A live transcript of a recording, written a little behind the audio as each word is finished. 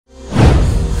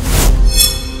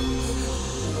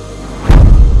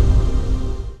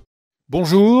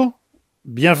Bonjour,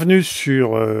 bienvenue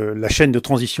sur la chaîne de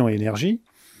Transitions Énergies.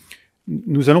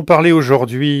 Nous allons parler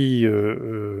aujourd'hui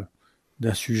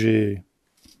d'un sujet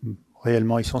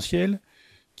réellement essentiel,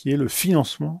 qui est le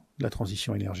financement de la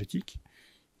transition énergétique,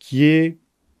 qui est,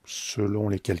 selon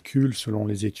les calculs, selon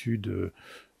les études,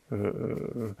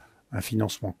 un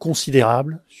financement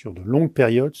considérable sur de longues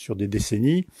périodes, sur des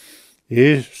décennies,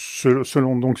 et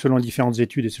selon différentes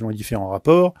études et selon les différents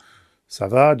rapports, ça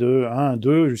va de 1,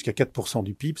 2 jusqu'à 4%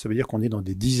 du PIB, ça veut dire qu'on est dans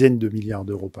des dizaines de milliards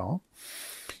d'euros par an.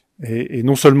 Et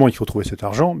non seulement il faut trouver cet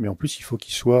argent, mais en plus il faut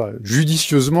qu'il soit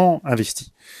judicieusement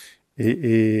investi.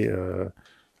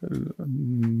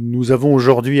 Nous avons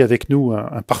aujourd'hui avec nous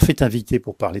un parfait invité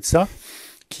pour parler de ça,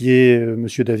 qui est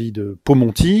Monsieur David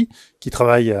Pumonti, qui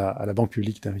travaille à la Banque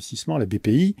Publique d'Investissement, à la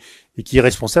BPI, et qui est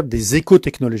responsable des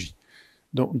écotechnologies.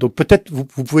 Donc peut-être vous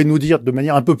pouvez nous dire de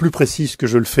manière un peu plus précise que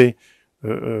je le fais,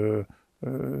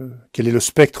 quel est le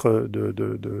spectre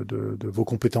de vos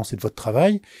compétences et de votre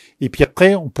travail. Et puis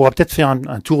après, on pourra peut-être faire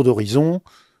un tour d'horizon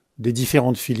des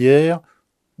différentes filières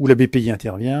où la BPI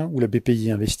intervient, où la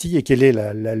BPI investit, et quelle est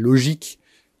la logique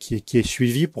qui est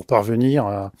suivie pour parvenir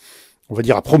à, on va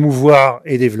dire, à promouvoir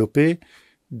et développer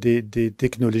des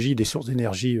technologies, des sources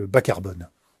d'énergie bas carbone.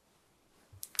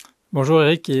 Bonjour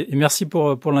Eric et merci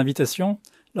pour l'invitation.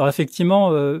 Alors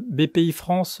effectivement, BPI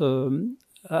France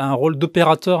a un rôle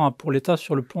d'opérateur pour l'État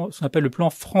sur le plan, ce qu'on appelle le plan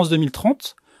France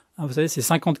 2030. Vous savez, c'est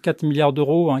 54 milliards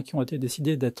d'euros qui ont été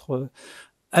décidés d'être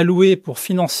alloués pour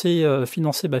financer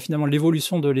finalement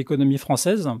l'évolution de l'économie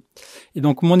française. Et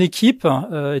donc mon équipe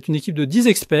est une équipe de 10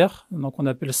 experts. Donc on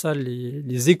appelle ça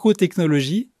les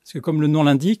écotechnologies, parce que comme le nom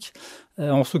l'indique,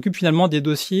 on s'occupe finalement des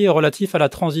dossiers relatifs à la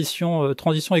transition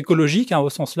écologique au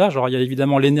sens large. Alors il y a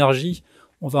évidemment l'énergie.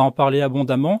 On va en parler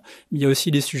abondamment, mais il y a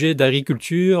aussi les sujets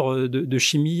d'agriculture, de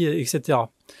chimie, etc.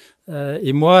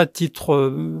 Et moi, à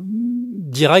titre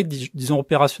direct, disons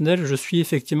opérationnel, je suis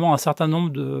effectivement un certain nombre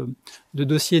de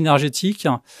dossiers énergétiques.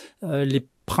 Les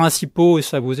principaux, et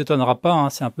ça vous étonnera pas,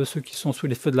 c'est un peu ceux qui sont sous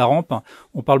les feux de la rampe.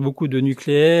 On parle beaucoup de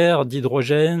nucléaire,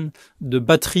 d'hydrogène, de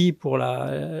batteries pour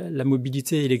la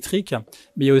mobilité électrique,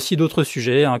 mais il y a aussi d'autres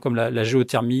sujets comme la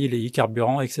géothermie, les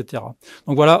carburants, etc.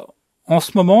 Donc voilà. En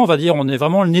ce moment, on va dire, on est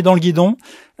vraiment le nez dans le guidon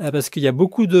parce qu'il y a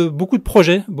beaucoup de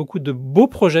projets, beaucoup de beaux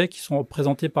projets qui sont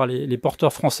présentés par les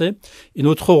porteurs français. Et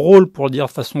notre rôle, pour le dire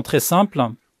de façon très simple,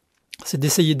 c'est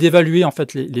d'essayer d'évaluer en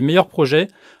fait les meilleurs projets,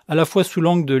 à la fois sous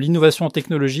l'angle de l'innovation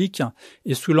technologique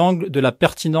et sous l'angle de la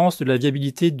pertinence, de la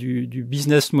viabilité du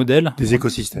business model. Des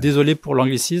écosystèmes. Désolé pour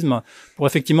l'anglicisme, pour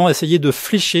effectivement essayer de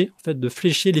flécher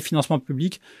les financements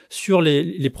publics sur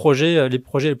les projets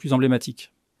les plus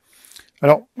emblématiques.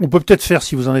 Alors, on peut peut-être faire,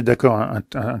 si vous en êtes d'accord,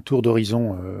 un tour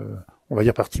d'horizon, on va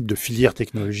dire par type de filière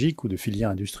technologique ou de filière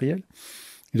industrielle.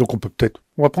 Et donc, on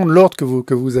va prendre l'ordre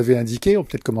que vous avez indiqué. On va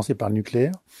peut-être commencer par le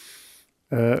nucléaire.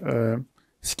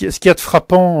 Ce qu'il y a de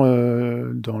frappant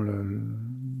dans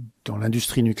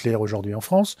l'industrie nucléaire aujourd'hui en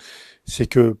France, c'est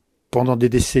que pendant des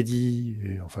décennies,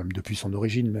 et enfin depuis son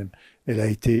origine même, elle a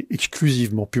été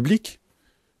exclusivement publique.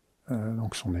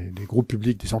 Donc ce sont des groupes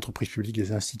publics, des entreprises publiques,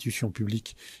 des institutions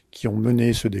publiques qui ont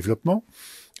mené ce développement.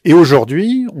 Et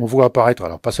aujourd'hui, on voit apparaître,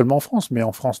 alors pas seulement en France, mais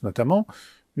en France notamment,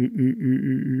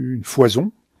 une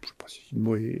foison, je ne sais pas si le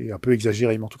mot est un peu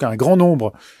exagéré, mais en tout cas un grand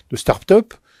nombre de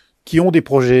start-up qui ont des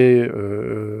projets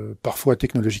parfois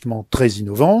technologiquement très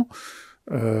innovants.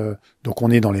 Donc on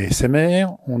est dans les SMR,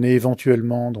 on est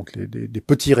éventuellement donc des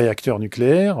petits réacteurs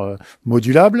nucléaires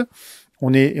modulables.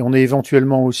 On est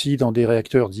éventuellement aussi dans des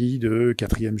réacteurs dits de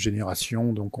 4e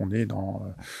génération, donc on est dans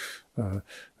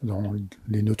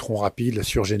les neutrons rapides, la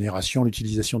surgénération,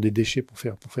 l'utilisation des déchets pour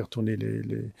faire tourner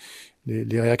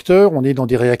les réacteurs. On est dans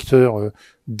des réacteurs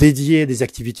dédiés à des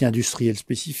activités industrielles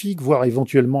spécifiques, voire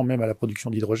éventuellement même à la production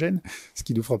d'hydrogène, ce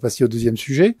qui nous fera passer au deuxième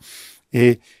sujet.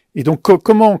 Et donc,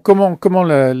 comment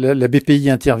la BPI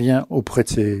intervient auprès de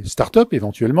ces startups,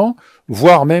 éventuellement,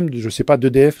 voire même, je sais pas,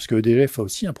 d'EDF, parce que EDF a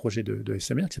aussi un projet de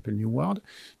SMR qui s'appelle Milliards,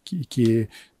 qui est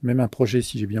même un projet,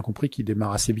 si j'ai bien compris, qui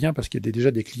démarre assez bien, parce qu'il y a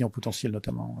déjà des clients potentiels,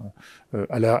 notamment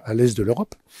à l'est de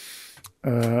l'Europe.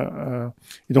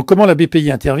 Et donc, comment la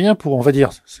BPI intervient pour, on va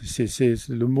dire,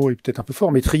 le mot est peut-être un peu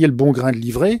fort, mais trier le bon grain de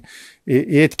livret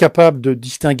et être capable de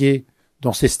distinguer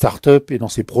dans ces startups et dans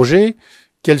ces projets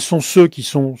quels sont ceux qui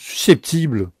sont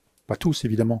susceptibles, pas tous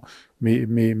évidemment, mais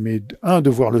de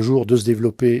voir le jour, de se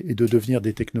développer et de devenir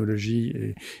des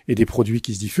technologies et des produits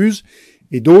qui se diffusent,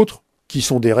 et d'autres qui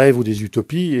sont des rêves ou des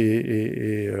utopies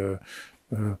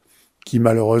qui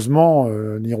malheureusement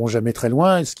n'iront jamais très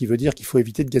loin, ce qui veut dire qu'il faut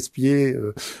éviter de gaspiller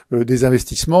des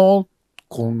investissements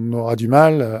qu'on aura du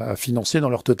mal à financer dans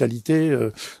leur totalité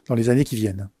dans les années qui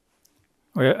viennent.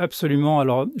 Oui, absolument.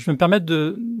 Alors, je vais me permettre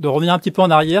de revenir un petit peu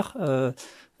en arrière,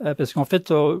 parce qu'en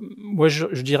fait, moi,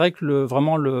 je dirais que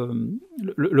vraiment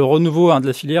le renouveau de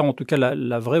la filière, en tout cas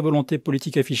la vraie volonté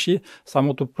politique affichée, ça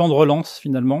remonte au plan de relance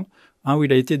finalement, où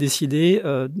il a été décidé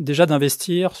déjà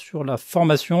d'investir sur la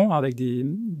formation avec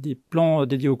des plans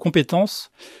dédiés aux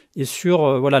compétences et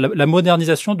sur voilà la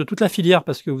modernisation de toute la filière,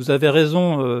 parce que vous avez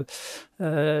raison,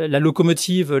 la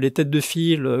locomotive, les têtes de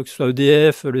file, que ce soit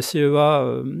EDF, le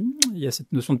CEA, il y a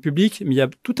cette notion de public, mais il y a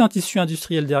tout un tissu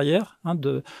industriel derrière,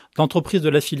 d'entreprises de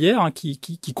la filière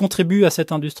qui contribuent à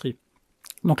cette industrie.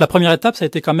 Donc la première étape, ça a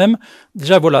été quand même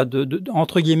déjà voilà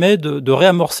entre guillemets de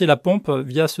réamorcer la pompe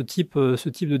via ce type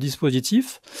de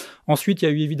dispositif. Ensuite, il y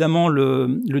a eu évidemment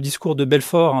le discours de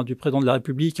Belfort du président de la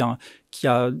République, qui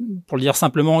a, pour le dire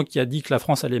simplement, qui a dit que la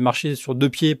France allait marcher sur deux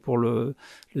pieds pour le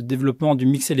développement du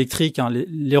mix électrique,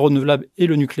 les renouvelables et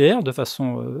le nucléaire, de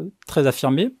façon très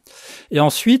affirmée. Et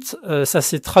ensuite, ça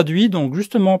s'est traduit donc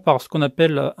justement par ce qu'on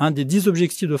appelle un des 10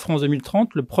 objectifs de France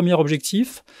 2030. Le premier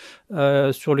objectif,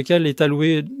 sur lequel est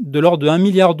alloué de l'ordre de 1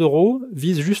 milliard d'euros,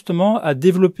 vise justement à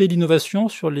développer l'innovation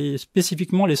sur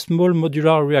spécifiquement les Small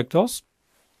Modular Reactors.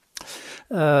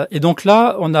 Et donc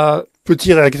là, on a...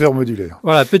 Petit réacteur modulaire.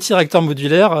 Voilà, petit réacteur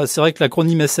modulaire. C'est vrai que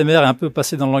l'acronyme SMR est un peu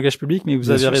passé dans le langage public, mais vous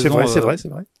avez raison c'est vrai.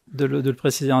 De le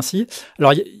préciser ainsi.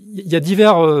 Alors, il y a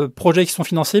divers projets qui sont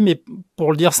financés, mais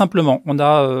pour le dire simplement, on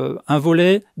a un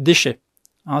volet déchets.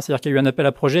 C'est-à-dire qu'il y a eu un appel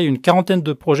à projets, il y a eu une quarantaine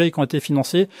de projets qui ont été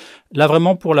financés, là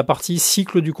vraiment pour la partie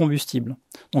cycle du combustible.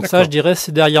 Donc ça, je dirais,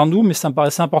 c'est derrière nous, mais ça me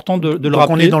paraissait important de le rappeler. Donc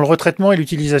on est dans le retraitement et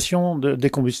l'utilisation des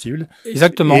combustibles.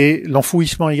 Exactement. Et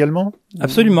l'enfouissement également.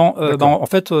 Absolument. En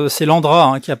fait, c'est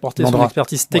l'Andra qui a porté son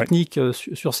expertise technique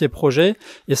sur ces projets,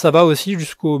 et ça va aussi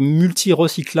jusqu'au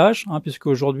multi-recyclage, puisque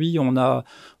aujourd'hui on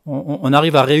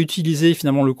arrive à réutiliser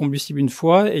finalement le combustible une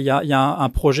fois, et il y a un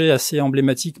projet assez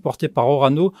emblématique porté par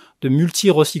Orano de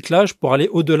multi-recyclage pour aller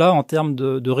au-delà en termes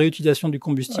de réutilisation du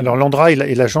combustible. Alors l'Andra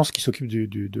est l'agence qui s'occupe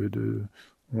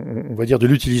on va dire de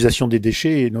l'utilisation des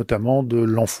déchets, et notamment de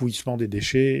l'enfouissement des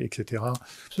déchets, etc.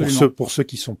 Pour ceux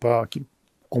qui sont pas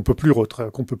qu'on peut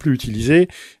plus utiliser,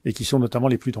 et qui sont notamment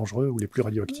les plus dangereux ou les plus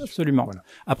radioactifs. Absolument. Voilà.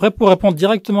 Après, pour répondre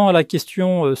directement à la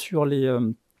question sur les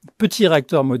petits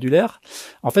réacteurs modulaires,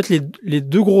 en fait, les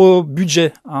deux gros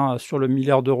budgets sur le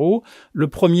milliard d'euros. Le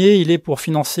premier, il est pour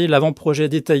financer l'avant-projet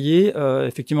détaillé,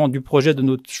 effectivement, du projet de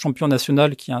notre champion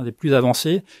national, qui est un des plus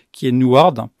avancés, qui est Nous.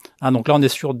 Donc là, on est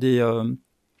sur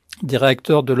des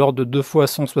réacteurs de l'ordre de 2 fois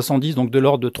 170, donc de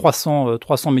l'ordre de 300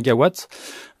 mégawatts.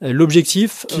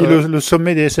 L'objectif... Qui est le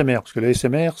sommet des SMR, parce que les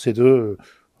SMR, c'est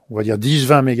on va dire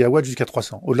 10-20 mégawatts jusqu'à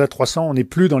 300. Au-delà de 300, on n'est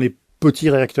plus dans les petits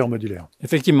réacteurs modulaires.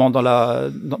 Effectivement, dans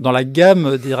la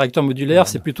gamme des réacteurs modulaires,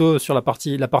 c'est plutôt sur la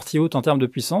partie haute en termes de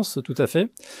puissance, tout à fait,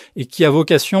 et qui a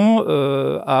vocation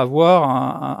à avoir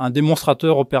un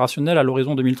démonstrateur opérationnel à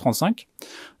l'horizon 2035.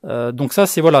 Donc ça,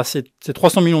 c'est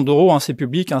 300 millions d'euros, c'est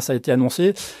public, ça a été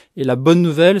annoncé. Et la bonne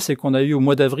nouvelle, c'est qu'on a eu au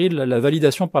mois d'avril la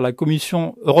validation par la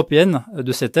Commission européenne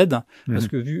de cette aide, parce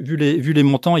que vu les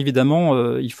montants,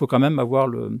 évidemment, il faut quand même avoir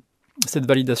cette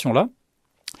validation-là.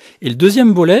 Et le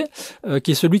deuxième volet,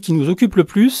 qui est celui qui nous occupe le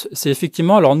plus, c'est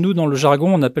effectivement, alors nous, dans le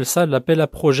jargon, on appelle ça l'appel à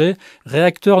projet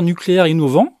réacteur nucléaire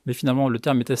innovant, mais finalement, le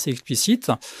terme est assez explicite,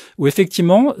 où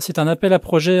effectivement, c'est un appel à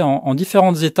projet en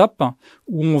différentes étapes,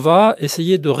 où on va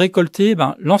essayer de récolter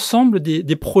l'ensemble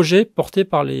des projets portés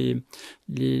par les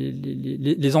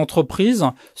entreprises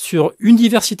sur une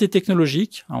diversité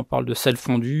technologique. On parle de sel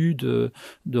fondu, de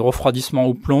refroidissement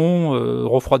au plomb,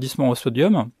 refroidissement au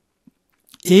sodium,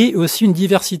 et aussi une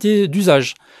diversité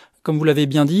d'usages. Comme vous l'avez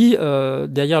bien dit,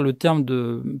 derrière le terme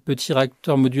de petit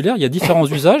réacteur modulaire, il y a différents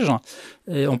usages.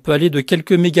 Et on peut aller de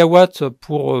quelques mégawatts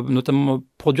pour notamment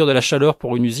produire de la chaleur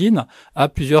pour une usine à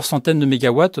plusieurs centaines de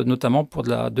mégawatts, notamment pour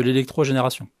de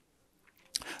l'électrogénération.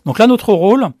 Donc là, notre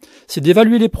rôle, c'est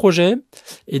d'évaluer les projets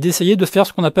et d'essayer de faire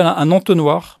ce qu'on appelle un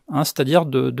entonnoir, c'est-à-dire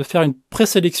de faire une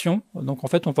présélection. Donc en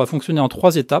fait, on va fonctionner en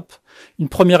 3 étapes. Une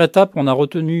première étape, on a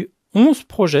retenu 11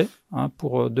 projets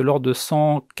pour de l'ordre de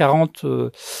 140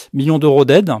 millions d'euros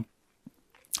d'aide.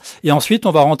 Et ensuite,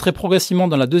 on va rentrer progressivement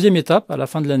dans la deuxième étape, à la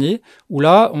fin de l'année, où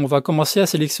là, on va commencer à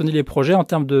sélectionner les projets en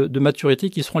termes de maturité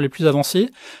qui seront les plus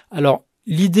avancés. Alors,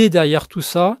 l'idée derrière tout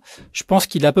ça, je pense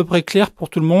qu'il est à peu près clair pour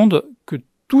tout le monde que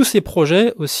tous ces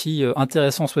projets, aussi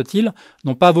intéressants soient-ils,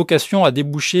 n'ont pas vocation à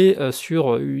déboucher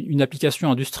sur une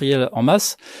application industrielle en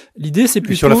masse. L'idée, c'est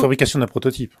plutôt... sur la fabrication d'un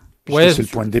prototype. C'est le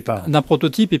point de départ. D'un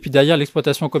prototype et puis derrière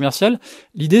l'exploitation commerciale.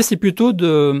 L'idée, c'est plutôt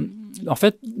de en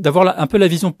fait, d'avoir un peu la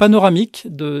vision panoramique,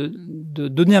 de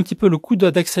donner un petit peu le coup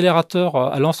d'accélérateur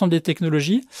à l'ensemble des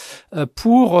technologies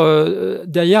pour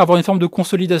derrière avoir une forme de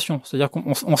consolidation. C'est-à-dire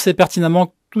qu'on sait pertinemment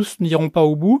que tous n'iront pas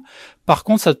au bout. Par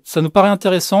contre, ça nous paraît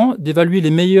intéressant d'évaluer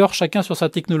les meilleurs chacun sur sa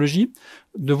technologie,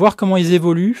 de voir comment ils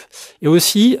évoluent. Et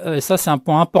aussi, et ça c'est un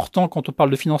point important quand on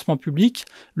parle de financement public,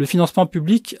 le financement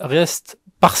public reste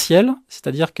partiel,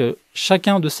 c'est-à-dire que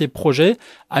chacun de ces projets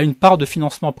a une part de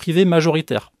financement privé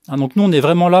majoritaire. Donc nous, on est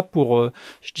vraiment là pour,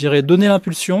 je dirais, donner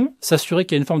l'impulsion, s'assurer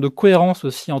qu'il y a une forme de cohérence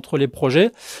aussi entre les projets.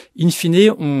 In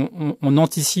fine, on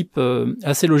anticipe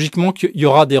assez logiquement qu'il y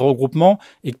aura des regroupements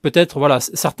et que peut-être, voilà,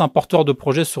 certains porteurs de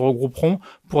projets se regrouperont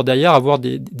pour d'ailleurs avoir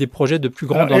des projets de plus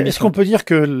grande ambition. Est-ce qu'on peut dire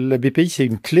que la BPI, c'est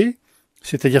une clé?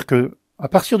 C'est-à-dire que à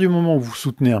partir du moment où vous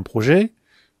soutenez un projet,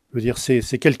 je veux dire, c'est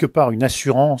quelque part une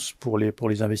assurance pour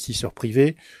les investisseurs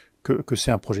privés que c'est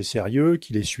un projet sérieux,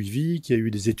 qu'il est suivi, qu'il y a eu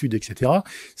des études, etc.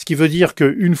 Ce qui veut dire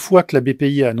qu'une fois que la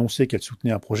BPI a annoncé qu'elle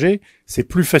soutenait un projet, c'est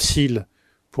plus facile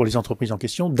pour les entreprises en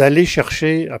question d'aller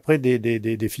chercher après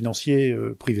des financiers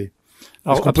privés.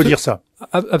 Est-ce qu'on peut dire ça?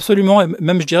 Absolument, et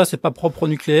même je dirais c'est pas propre au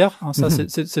nucléaire, hein, ça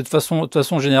c'est de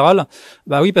façon générale.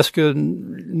 Bah oui, parce que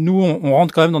nous on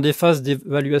rentre quand même dans des phases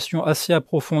d'évaluation assez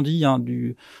approfondies hein,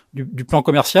 du plan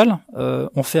commercial.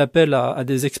 On fait appel à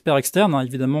des experts externes. Hein.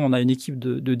 Évidemment, on a une équipe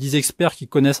de 10 experts qui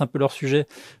connaissent un peu leur sujet,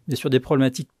 mais sur des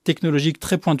problématiques technologiques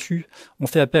très pointues, on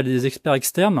fait appel à des experts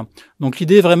externes. Donc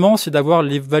l'idée vraiment, c'est d'avoir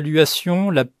l'évaluation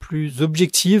la plus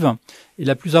objective et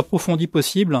la plus approfondie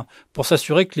possible pour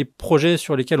s'assurer que les projets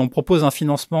sur lesquels on propose un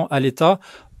financement à l'État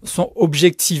sont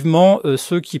objectivement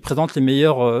ceux qui présentent les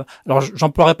meilleurs. Alors,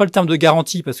 j'emploierai pas le terme de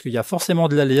garantie parce qu'il y a forcément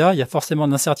de l'aléa, il y a forcément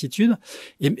de l'incertitude,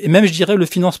 et même je dirais le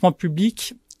financement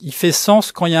public, il fait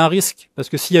sens quand il y a un risque, parce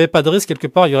que s'il y avait pas de risque quelque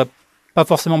part, il y aurait pas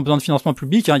forcément besoin de financement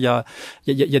public. Hein.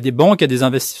 Il y a des banques, il y a des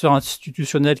investisseurs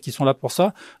institutionnels qui sont là pour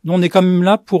ça. Nous, on est quand même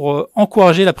là pour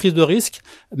encourager la prise de risque,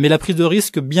 mais la prise de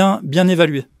risque bien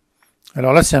évaluée.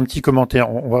 Alors là, c'est un petit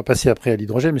commentaire. On va passer après à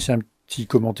l'hydrogène, mais c'est un petit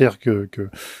commentaire que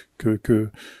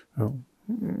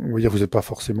on va dire, vous n'êtes pas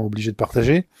forcément obligé de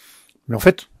partager. Mais en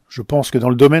fait, je pense que dans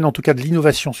le domaine, en tout cas, de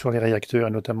l'innovation sur les réacteurs,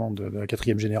 et notamment de la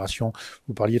 4e génération,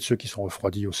 vous parliez de ceux qui sont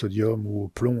refroidis au sodium ou au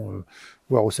plomb,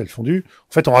 voire au sel fondu.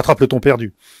 En fait, on rattrape le temps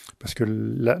perdu. Parce que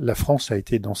la France a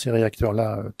été dans ces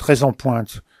réacteurs-là très en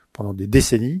pointe pendant des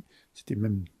décennies. C'était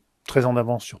même très en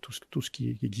avance sur tout ce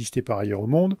qui existait par ailleurs au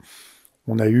monde.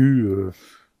 On a eu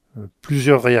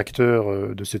plusieurs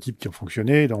réacteurs de ce type qui ont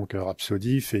fonctionné, donc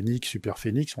Rhapsody, Phoenix, Super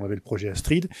Phoenix, on avait le projet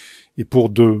Astrid, et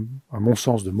pour à mon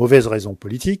sens, de mauvaises raisons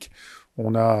politiques,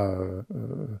 on a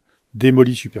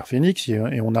démoli Super Phoenix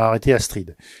et on a arrêté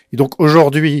Astrid. Et donc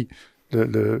aujourd'hui,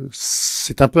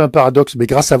 c'est un peu un paradoxe, mais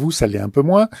grâce à vous, ça l'est un peu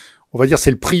moins. On va dire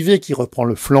c'est le privé qui reprend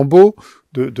le flambeau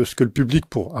de ce que le public,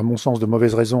 pour, à mon sens, de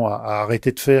mauvaises raisons, a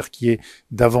arrêté de faire, qui est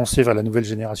d'avancer vers la nouvelle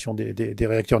génération des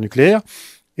réacteurs nucléaires.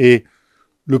 Et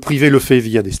le privé le fait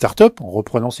via des startups, en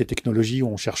reprenant ces technologies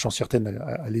ou en cherchant certaines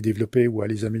à les développer ou à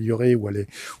les améliorer ou à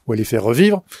les faire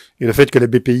revivre. Et le fait que la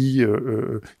BPI,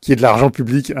 qui est de l'argent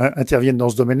public, intervienne dans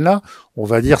ce domaine-là, on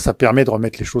va dire, ça permet de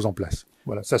remettre les choses en place.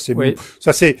 Voilà, ça c'est oui.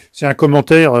 C'est un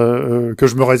commentaire que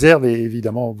je me réserve, et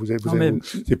évidemment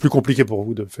c'est plus compliqué pour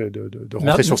vous de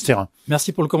rentrer sur ce terrain.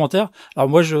 Merci pour le commentaire. Alors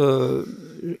moi je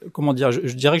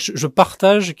dirais que je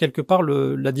partage quelque part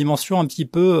la dimension un petit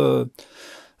peu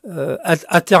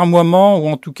atermoiement, ou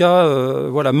en tout cas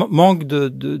voilà, manque de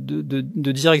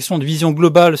direction, de vision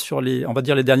globale sur on va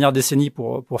dire les dernières décennies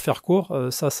pour faire court.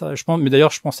 Ça je pense, mais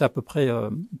d'ailleurs je pense c'est à peu près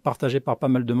partagé par pas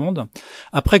mal de monde.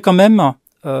 Après quand même,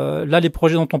 là les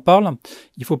projets dont on parle,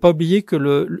 il faut pas oublier que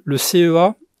le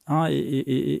CEA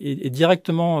est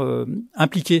directement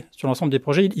impliqué sur l'ensemble des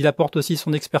projets. Il apporte aussi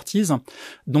son expertise.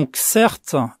 Donc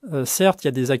certes, il y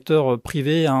a des acteurs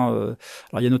privés. Alors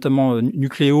il y a notamment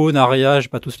Nucléo, Narea, je vais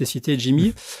pas tous les citer,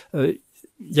 Jimmy.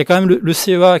 Il y a quand même le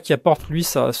CEA qui apporte lui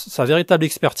sa véritable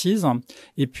expertise,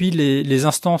 et puis les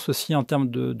instances aussi en termes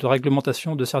de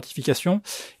réglementation, de certification,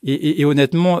 et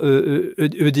honnêtement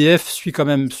EDF suit quand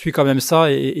même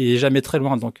ça et est jamais très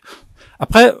loin. Donc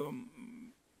après,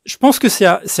 je pense que c'est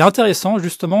intéressant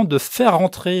justement de faire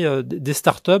rentrer des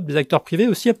startups, des acteurs privés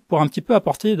aussi, pour un petit peu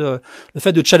apporter le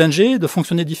fait de challenger, de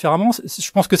fonctionner différemment.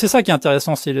 Je pense que c'est ça qui est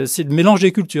intéressant, c'est le mélange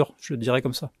des cultures, je dirais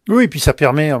comme ça. Oui, et puis ça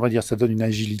permet, on va dire, ça donne une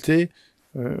agilité.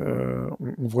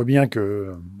 On voit bien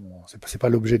que c'est pas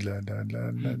l'objet de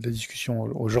la discussion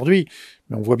aujourd'hui,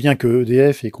 mais on voit bien que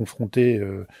EDF est confronté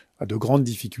à de grandes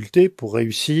difficultés pour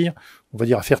réussir, on va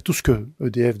dire, à faire tout ce que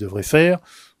EDF devrait faire,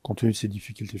 compte tenu de ses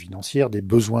difficultés financières, des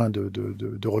besoins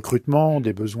de recrutement,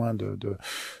 des besoins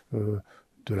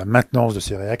de la maintenance de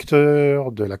ces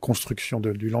réacteurs, de la construction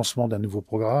du lancement d'un nouveau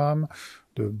programme,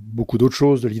 de beaucoup d'autres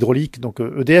choses, de l'hydraulique. Donc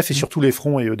EDF est sur tous les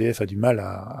fronts et EDF a du mal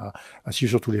à suivre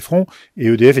sur tous les fronts. Et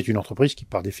EDF est une entreprise qui,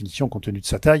 par définition, compte tenu de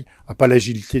sa taille, n'a pas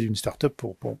l'agilité d'une start-up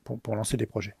pour lancer des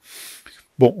projets.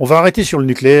 Bon, on va arrêter sur le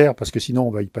nucléaire parce que sinon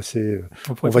on va y passer,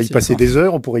 des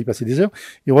heures. On pourrait y passer des heures.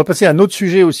 Et on va passer à un autre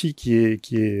sujet aussi qui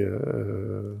est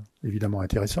évidemment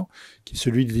intéressant, qui est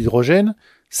celui de l'hydrogène,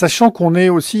 sachant qu'on est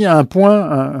aussi à un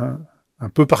point un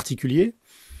peu particulier,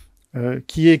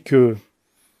 qui est que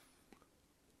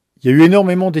il y a eu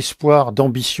énormément d'espoir,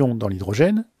 d'ambition dans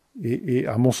l'hydrogène, et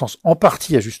à mon sens, en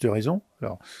partie à juste raison.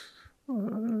 Alors,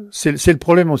 c'est le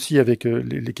problème aussi avec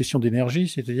les questions d'énergie,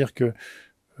 c'est-à-dire que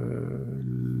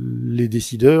les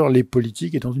décideurs, les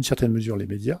politiques et dans une certaine mesure les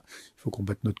médias, il faut qu'on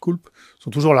batte notre coulpe, sont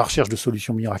toujours à la recherche de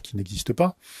solutions miracles qui n'existent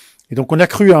pas. Et donc on a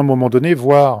cru à un moment donné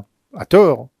voir, à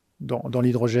tort, dans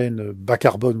l'hydrogène bas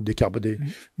carbone ou décarboné,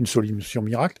 une solution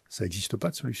miracle. Ça n'existe pas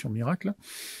de solution miracle.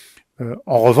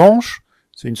 En revanche,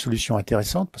 c'est une solution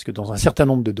intéressante parce que dans un certain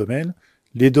nombre de domaines,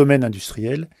 les domaines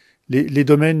industriels, les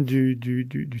domaines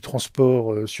du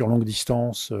transport sur longue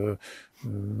distance,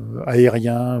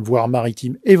 aérien, voire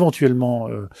maritime, éventuellement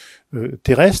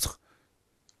terrestre,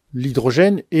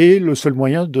 l'hydrogène est le seul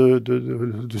moyen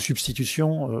de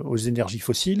substitution aux énergies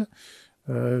fossiles,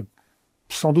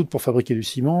 sans doute pour fabriquer du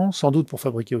ciment, sans doute pour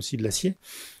fabriquer aussi de l'acier.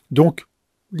 Donc,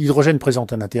 l'hydrogène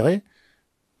présente un intérêt,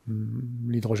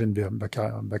 l'hydrogène bas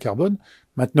carbone.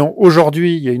 Maintenant,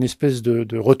 aujourd'hui, il y a une espèce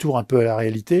de retour un peu à la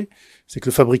réalité, c'est que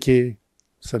le fabriquer,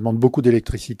 ça demande beaucoup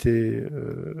d'électricité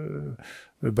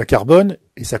bas carbone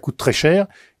et ça coûte très cher.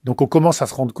 Donc on commence à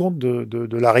se rendre compte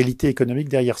de la réalité économique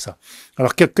derrière ça.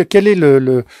 Alors quelle est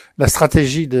la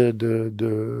stratégie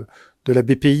de la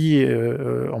BPI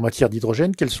en matière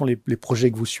d'hydrogène? Quels sont les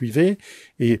projets que vous suivez?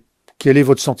 Et quel est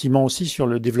votre sentiment aussi sur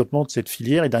le développement de cette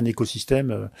filière et d'un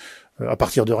écosystème à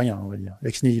partir de rien, on va dire,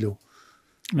 ex nihilo?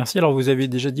 Merci. Alors vous avez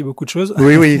déjà dit beaucoup de choses.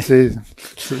 Oui,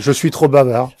 je suis trop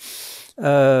bavard.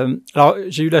 Alors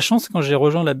j'ai eu la chance quand j'ai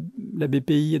rejoint la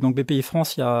BPI, donc BPI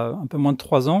France, il y a un peu moins de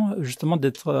 3 ans, justement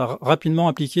d'être rapidement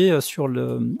impliqué sur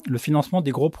le financement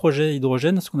des gros projets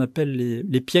hydrogène, ce qu'on appelle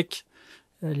les PIEC,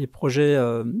 les projets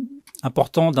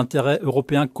importants d'intérêt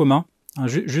européen commun.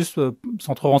 Juste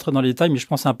sans trop rentrer dans les détails, mais je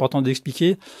pense que c'est important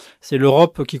d'expliquer, c'est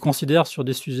l'Europe qui considère sur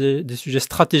des sujets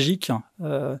stratégiques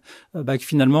que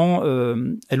finalement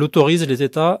elle autorise les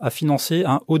États à financer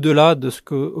au-delà de ce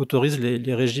que autorisent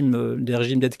les régimes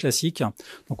d'aide classiques,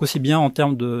 donc aussi bien en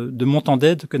termes de montant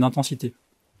d'aide que d'intensité.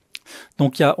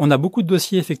 Donc on a beaucoup de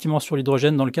dossiers effectivement sur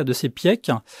l'hydrogène dans le cadre de ces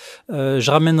PIEC.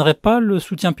 Je ramènerai pas le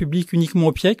soutien public uniquement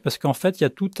aux PIEC parce qu'en fait il y a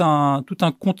tout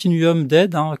un continuum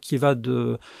d'aide qui va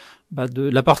de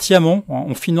la partie amont.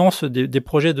 On finance des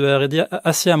projets de R&D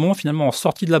assez amont, finalement en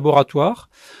sortie de laboratoire.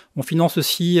 On finance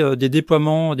aussi des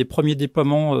premiers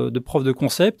déploiements de preuves de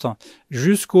concept,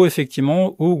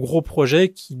 effectivement aux gros projets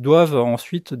qui doivent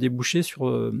ensuite déboucher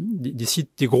sur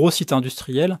des gros sites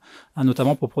industriels,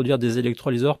 notamment pour produire des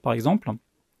électrolyseurs par exemple.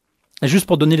 Et juste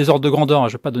pour donner les ordres de grandeur,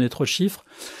 je vais pas donner trop de chiffres,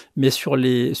 mais sur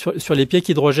les PIEC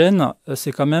hydrogène,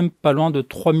 c'est quand même pas loin de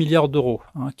 3 milliards d'euros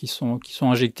qui sont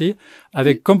injectés,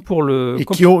 avec comme pour le... Et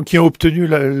qui ont obtenu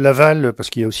l'aval,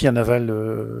 parce qu'il y a aussi un aval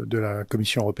de la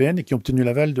Commission européenne, et qui ont obtenu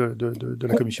l'aval de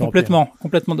la Commission européenne.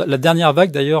 Complètement. La dernière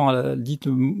vague d'ailleurs, dite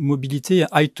mobilité,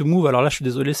 High to Move, alors là je suis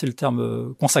désolé, c'est le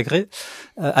terme consacré,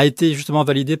 a été justement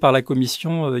validée par la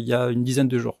Commission il y a une dizaine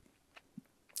de jours.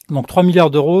 Donc 3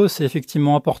 milliards d'euros, c'est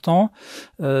effectivement important.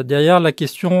 Derrière la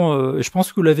question, je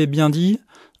pense que vous l'avez bien dit,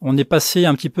 on est passé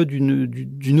un petit peu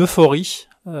d'une euphorie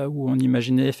où on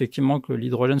imaginait effectivement que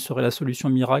l'hydrogène serait la solution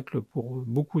miracle pour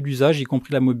beaucoup d'usages, y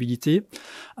compris la mobilité,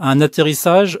 à un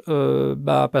atterrissage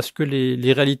parce que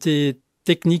les réalités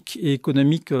techniques et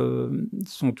économiques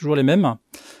sont toujours les mêmes,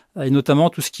 et notamment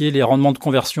tout ce qui est les rendements de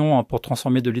conversion pour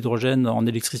transformer de l'hydrogène en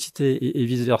électricité et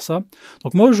vice-versa.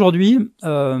 Donc moi aujourd'hui...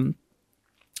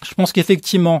 je pense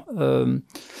qu'effectivement,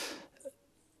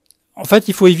 en fait,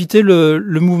 il faut éviter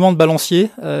le mouvement de balancier.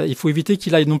 Il faut éviter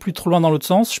qu'il aille non plus trop loin dans l'autre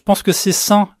sens. Je pense que c'est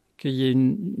sain qu'il y ait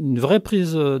une vraie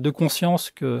prise de conscience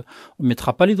que on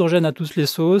mettra pas l'hydrogène à tous les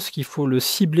sauces, qu'il faut le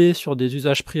cibler sur des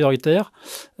usages prioritaires,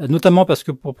 notamment parce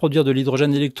que pour produire de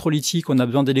l'hydrogène électrolytique, on a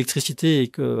besoin d'électricité et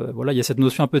que voilà, il y a cette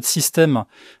notion un peu de système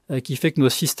qui fait que nos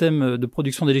systèmes de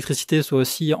production d'électricité soient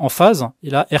aussi en phase.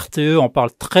 Et là, RTE en parle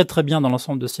très très bien dans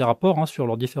l'ensemble de ses rapports sur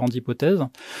leurs différentes hypothèses.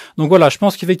 Donc voilà, je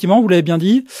pense qu'effectivement, vous l'avez bien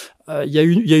dit, il y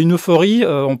a une euphorie.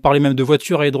 On parlait même de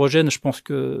voitures à hydrogène. Je pense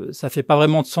que ça fait pas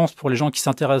vraiment de sens pour les gens qui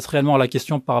s'intéressent réellement à la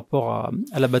question par rapport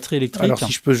à la batterie électrique. Alors,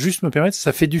 si je peux juste me permettre,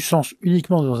 ça fait du sens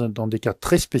uniquement dans des cas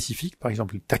très spécifiques, par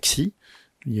exemple le taxi.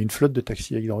 Il y a une flotte de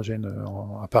taxis à hydrogène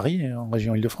à Paris, en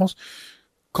région Île-de-France,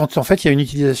 quand en fait il y a une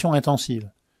utilisation intensive.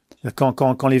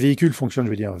 Quand les véhicules fonctionnent,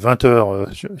 je veux dire, 20 heures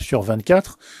sur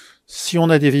 24, si on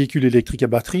a des véhicules électriques à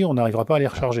batterie, on n'arrivera pas à les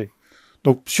recharger.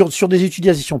 Donc sur des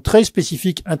utilisations très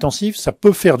spécifiques, intensives, ça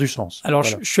peut faire du sens. Alors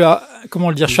voilà. je suis à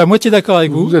je suis à moitié d'accord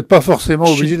avec vous. Vous n'êtes pas forcément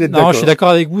obligé d'être d'accord. Non, je suis d'accord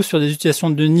avec vous sur des utilisations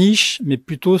de niche, mais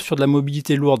plutôt sur de la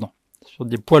mobilité lourde, sur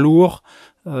des poids lourds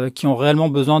qui ont réellement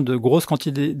besoin de grosses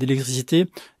quantités d'électricité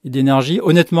et d'énergie.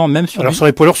 Honnêtement, même sur sur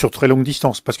les poids lourds sur très longue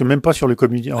distance, parce que même pas sur le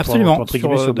communiqué. Absolument.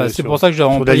 C'est pour ça que j'ai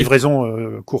employé la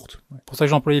livraison courte. C'est pour ça que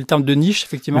j'ai employé le terme de niche.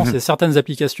 Effectivement, c'est certaines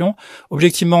applications.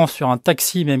 Objectivement, sur un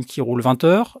taxi même qui roule 20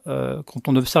 heures, quand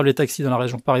on observe les taxis dans la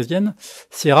région parisienne,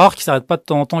 c'est rare qu'ils s'arrêtent pas de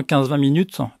temps en temps 15-20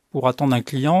 minutes pour attendre un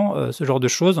client, ce genre de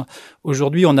choses.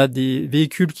 Aujourd'hui, on a des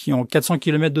véhicules qui ont 400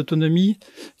 km d'autonomie,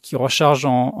 qui rechargent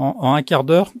en un quart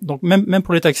d'heure. Donc même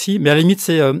pour les taxis, mais à la limite,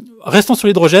 c'est restons sur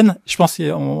l'hydrogène. Je pense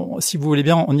que si vous voulez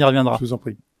bien, on y reviendra. Je vous en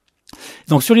prie.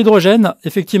 Donc sur l'hydrogène,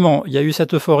 effectivement, il y a eu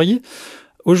cette euphorie.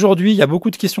 Aujourd'hui, il y a beaucoup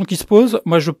de questions qui se posent.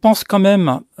 Moi, je pense quand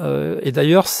même, et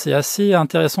d'ailleurs, c'est assez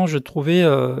intéressant, je trouvais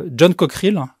John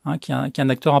Cockerill, qui est un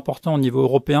acteur important au niveau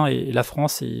européen, et la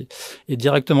France est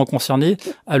directement concernée,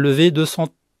 a levé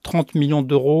 230 millions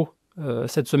d'euros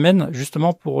cette semaine,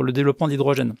 justement pour le développement de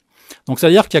l'hydrogène. Donc, ça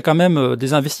veut dire qu'il y a quand même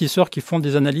des investisseurs qui font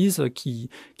des analyses, qui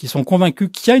sont convaincus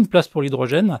qu'il y a une place pour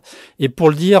l'hydrogène. Et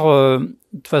pour le dire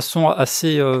de façon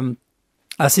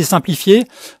assez simplifié,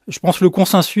 je pense que le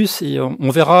consensus, et on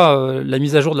verra la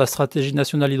mise à jour de la stratégie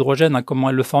nationale hydrogène,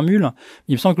 comment elle le formule,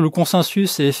 il me semble que le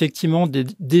consensus est effectivement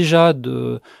déjà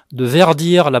de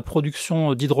verdir la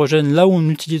production d'hydrogène là où on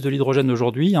utilise de l'hydrogène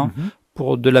aujourd'hui,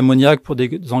 pour de l'ammoniac, pour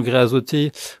des engrais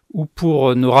azotés ou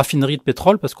pour nos raffineries de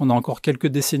pétrole, parce qu'on a encore quelques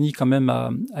décennies quand même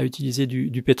à utiliser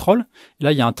du pétrole. Et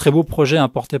là, il y a un très beau projet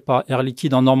porté par Air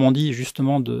Liquide en Normandie,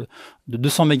 justement de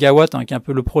 200 mégawatts, qui est un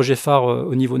peu le projet phare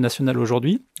au niveau national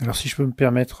aujourd'hui. Alors si je peux me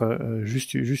permettre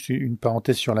juste une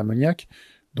parenthèse sur l'ammoniac.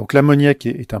 Donc l'ammoniac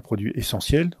est un produit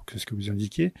essentiel, donc c'est ce que vous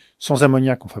indiquiez. Sans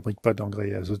ammoniac, on fabrique pas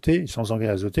d'engrais azotés. Et sans engrais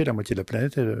azotés, la moitié de la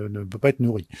planète ne peut pas être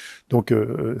nourrie. Donc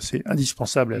c'est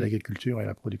indispensable à l'agriculture et à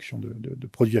la production de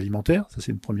produits alimentaires. Ça,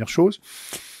 c'est une première chose.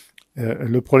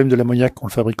 Le problème de l'ammoniac, on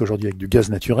le fabrique aujourd'hui avec du gaz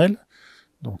naturel.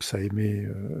 Donc ça émet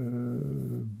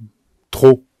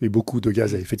trop et beaucoup de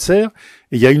gaz à effet de serre.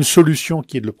 Et il y a une solution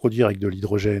qui est de le produire avec de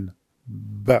l'hydrogène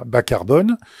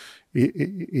bas-carbone.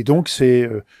 Et donc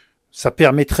ça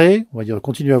permettrait, on va dire, de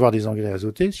continuer à avoir des engrais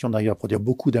azotés si on arrive à produire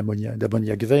beaucoup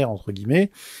d'ammoniac vert, entre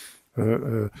guillemets.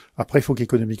 Après, il faut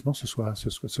qu'économiquement ce soit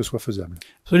faisable.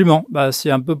 Absolument.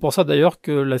 C'est un peu pour ça d'ailleurs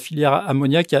que la filière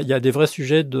ammoniac, il y a des vrais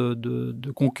sujets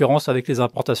de concurrence avec les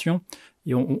importations.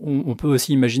 Et on peut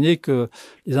aussi imaginer que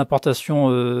les importations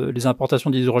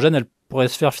d'hydrogène, elles pourraient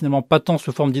se faire finalement pas tant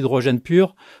sous forme d'hydrogène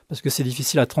pur, parce que c'est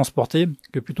difficile à transporter,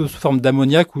 que plutôt sous forme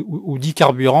d'ammoniac ou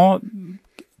dicarburant,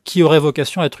 qui aurait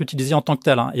vocation à être utilisé en tant que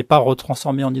tel, et pas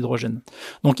retransformé en hydrogène.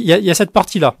 Donc il y a cette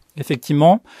partie-là,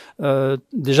 effectivement,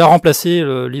 déjà remplacer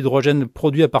l'hydrogène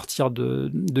produit à partir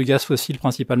de gaz fossiles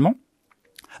principalement.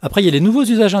 Après, il y a les nouveaux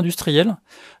usages industriels,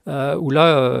 où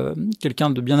là, quelqu'un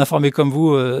de bien informé comme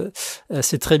vous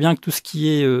sait très bien que tout ce qui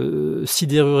est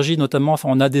sidérurgie notamment,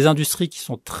 on a des industries qui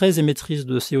sont très émettrices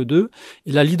de CO2,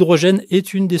 et là, l'hydrogène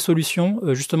est une des solutions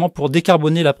justement pour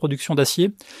décarboner la production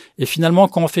d'acier. Et finalement,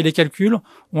 quand on fait les calculs,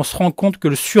 on se rend compte que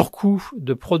le surcoût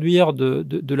de produire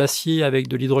de l'acier avec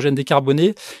de l'hydrogène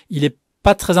décarboné, il est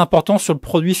pas très important sur le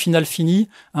produit final fini,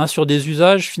 sur des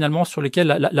usages finalement sur lesquels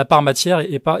la part matière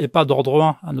est pas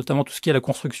d'ordre 1, notamment tout ce qui est la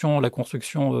construction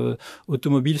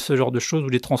automobile, ce genre de choses, ou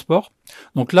les transports.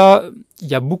 Donc là, il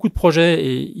y a beaucoup de projets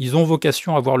et ils ont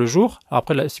vocation à voir le jour. Alors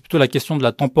après, c'est plutôt la question de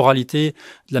la temporalité,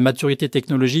 de la maturité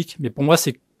technologique, mais pour moi,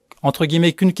 c'est entre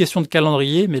guillemets qu'une question de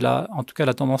calendrier, mais là, en tout cas,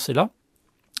 la tendance est là.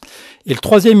 Et le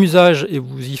troisième usage, et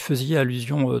vous y faisiez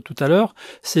allusion tout à l'heure,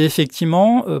 c'est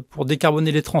effectivement pour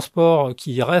décarboner les transports,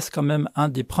 qui reste quand même un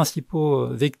des principaux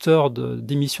vecteurs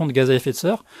d'émissions de gaz à effet de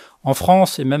serre. En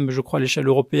France, et même je crois à l'échelle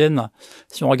européenne,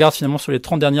 si on regarde finalement sur les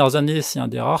 30 dernières années, c'est un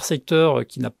des rares secteurs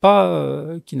qui n'a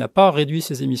pas réduit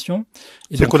ses émissions.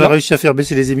 C'est qu'on a réussi à faire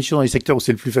baisser les émissions dans les secteurs où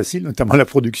c'est le plus facile, notamment la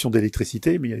production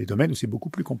d'électricité, mais il y a des domaines où c'est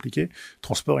beaucoup plus compliqué,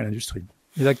 transport et l'industrie.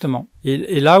 Exactement.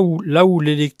 Et là où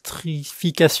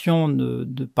l'électrification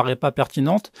ne paraît pas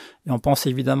pertinente, et on pense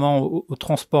évidemment au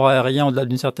transport aérien au-delà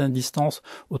d'une certaine distance,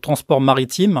 au transport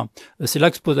maritime, c'est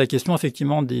là que se pose la question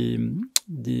effectivement des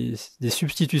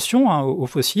substitutions aux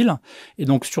fossiles. Et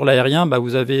donc sur l'aérien,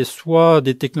 vous avez soit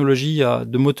des technologies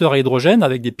de moteurs à hydrogène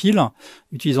avec des piles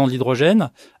utilisant de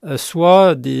l'hydrogène,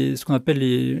 soit ce qu'on appelle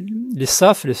les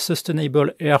SAF, les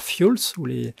Sustainable Air Fuels, ou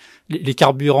les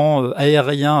carburants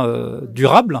aériens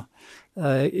durables,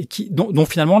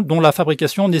 dont la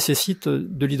fabrication nécessite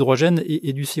de l'hydrogène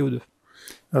et du CO2.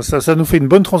 Alors ça nous fait une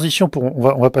bonne transition on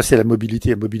va passer à la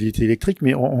mobilité électrique,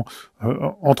 mais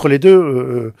entre les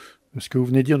deux, ce que vous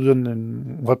venez de dire nous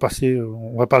donne, on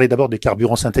va parler d'abord des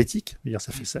carburants synthétiques,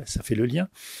 ça fait le lien.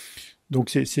 Donc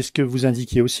c'est ce que vous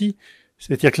indiquiez aussi,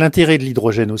 c'est-à-dire que l'intérêt de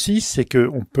l'hydrogène aussi, c'est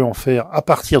qu'on peut en faire à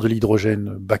partir de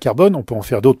l'hydrogène bas carbone, on peut en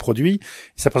faire d'autres produits,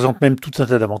 ça présente même tout un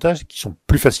tas d'avantages qui sont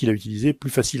plus faciles à utiliser,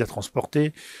 plus faciles à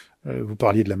transporter. Vous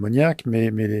parliez de l'ammoniac,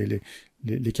 mais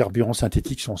les carburants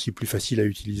synthétiques sont aussi plus faciles à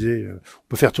utiliser. On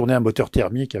peut faire tourner un moteur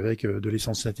thermique avec de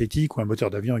l'essence synthétique ou un moteur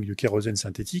d'avion avec du kérosène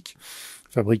synthétique,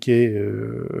 fabriqué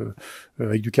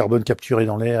avec du carbone capturé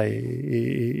dans l'air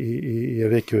et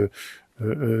avec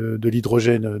de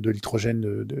l'hydrogène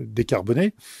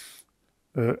décarboné.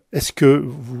 Est-ce que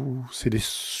c'est des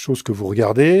choses que vous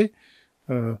regardez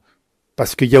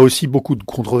parce qu'il y a aussi beaucoup de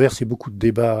controverses et beaucoup de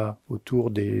débats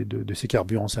autour de ces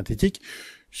carburants synthétiques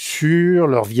sur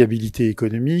leur viabilité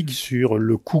économique, sur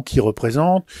le coût qu'ils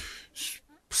représentent,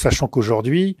 sachant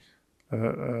qu'aujourd'hui,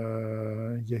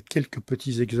 il y a quelques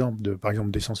petits exemples par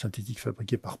exemple, d'essence synthétique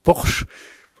fabriquée par Porsche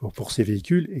pour ces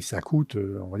véhicules, et ça coûte,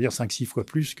 on va dire, 5-6 fois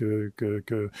plus que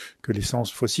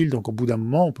l'essence fossile. Donc, au bout d'un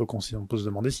moment, on peut se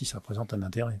demander si ça présente un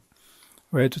intérêt.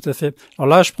 Oui, tout à fait. Alors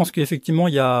là, je pense qu'effectivement,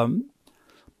 il y a...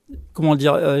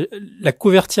 la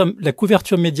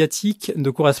couverture médiatique ne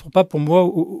correspond pas pour moi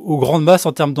aux grandes masses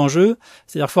en termes d'enjeux.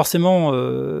 C'est-à-dire forcément,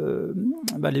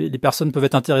 les personnes peuvent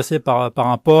être intéressées par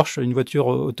un Porsche, une voiture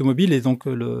automobile, et donc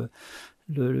le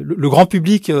grand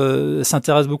public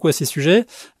s'intéresse beaucoup à ces sujets.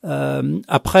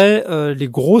 Après, les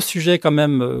gros sujets quand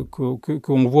même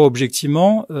qu'on voit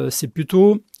objectivement, c'est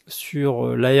plutôt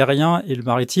sur l'aérien et le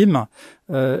maritime.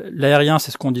 L'aérien,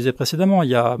 c'est ce qu'on disait précédemment, il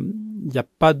y a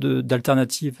pas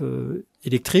d'alternative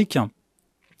électrique.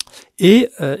 Et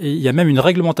il y a même une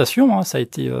réglementation, ça a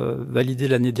été validé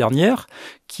l'année dernière,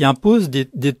 qui impose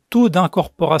des taux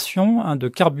d'incorporation de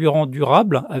carburant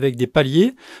durable avec des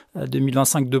paliers,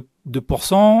 2025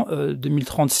 2%,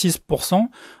 2036 %.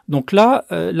 Donc là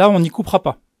on n'y coupera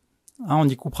pas. On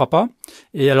n'y coupera pas.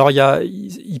 Et alors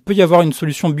il peut y avoir une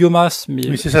solution biomasse, mais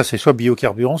oui, c'est ça, c'est soit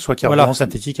biocarburant, soit carburant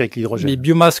synthétique avec l'hydrogène. Mais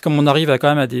biomasse, comme on arrive quand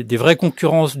même à des vraies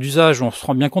concurrences d'usage, on se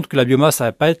rend bien compte que la biomasse, ça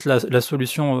va pas être la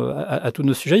solution à tous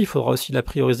nos sujets. Il faudra aussi la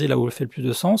prioriser là où elle fait le plus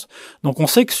de sens. Donc on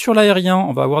sait que sur l'aérien,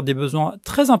 on va avoir des besoins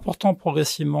très importants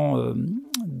progressivement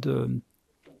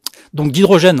donc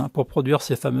d'hydrogène pour produire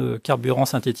ces fameux carburants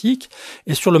synthétiques.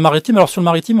 Et sur le maritime,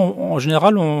 en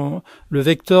général, le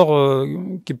vecteur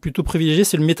qui est plutôt privilégié,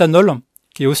 c'est le méthanol,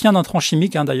 qui est aussi un intrant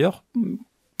chimique d'ailleurs.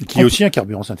 Qui est aussi un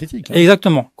carburant synthétique.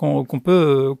 Exactement, qu'on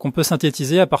peut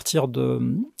synthétiser à partir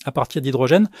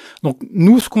d'hydrogène. Donc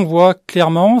nous, ce qu'on voit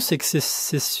clairement, c'est que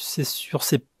c'est sur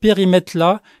ces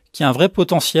périmètres-là qu'il y a un vrai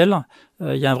potentiel.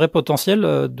 Il y a un vrai potentiel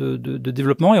de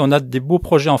développement, et on a des beaux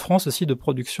projets en France aussi de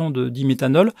production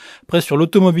d'e-méthanol. Après, sur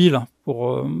l'automobile,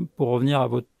 pour revenir à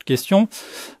votre question,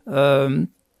 il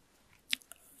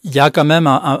y a quand même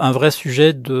un vrai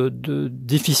sujet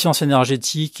d'efficience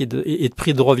énergétique et de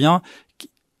prix de revient.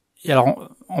 Et alors,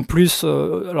 en plus,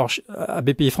 à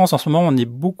BPI France, en ce moment, on est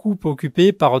beaucoup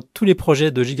occupé par tous les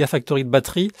projets de gigafactory de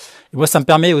batteries. Et moi, ça me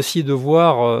permet aussi de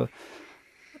voir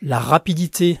la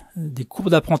rapidité des courbes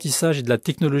d'apprentissage et de la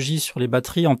technologie sur les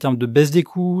batteries en termes de baisse des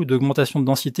coûts, d'augmentation de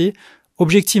densité.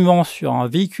 Objectivement, sur un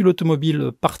véhicule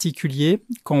automobile particulier,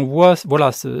 quand on voit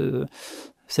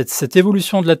cette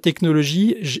évolution de la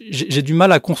technologie, j'ai du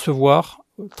mal à concevoir,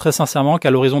 très sincèrement,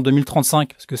 qu'à l'horizon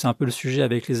 2035, parce que c'est un peu le sujet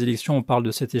avec les élections, on parle de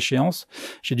cette échéance,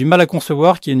 j'ai du mal à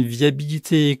concevoir qu'il y ait une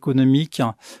viabilité économique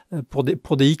pour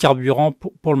des e-carburants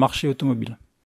pour le marché automobile.